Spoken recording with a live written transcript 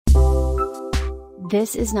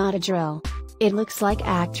This is not a drill. It looks like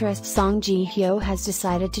actress Ji Hyo has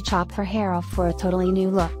decided to chop her hair off for a totally new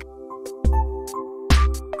look.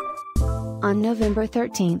 On November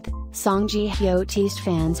 13th, Ji Hyo teased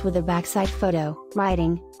fans with a backside photo,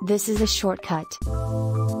 writing, "This is a shortcut."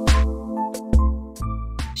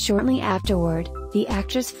 Shortly afterward, the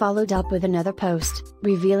actress followed up with another post,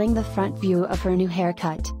 revealing the front view of her new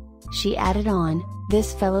haircut. She added on,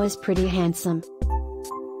 "This fellow is pretty handsome."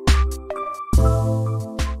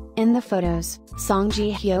 In the photos,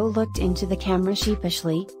 Ji Hyo looked into the camera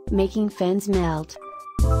sheepishly, making fans melt.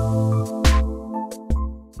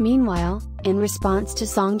 Meanwhile, in response to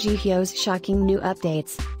Ji Hyo's shocking new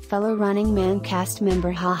updates, fellow Running Man cast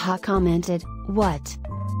member HaHa commented, "What?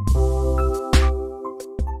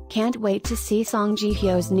 Can't wait to see Ji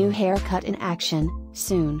Hyo's new haircut in action,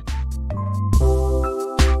 soon."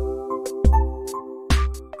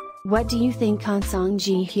 What do you think on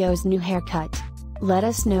Ji Hyo's new haircut? Let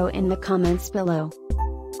us know in the comments below.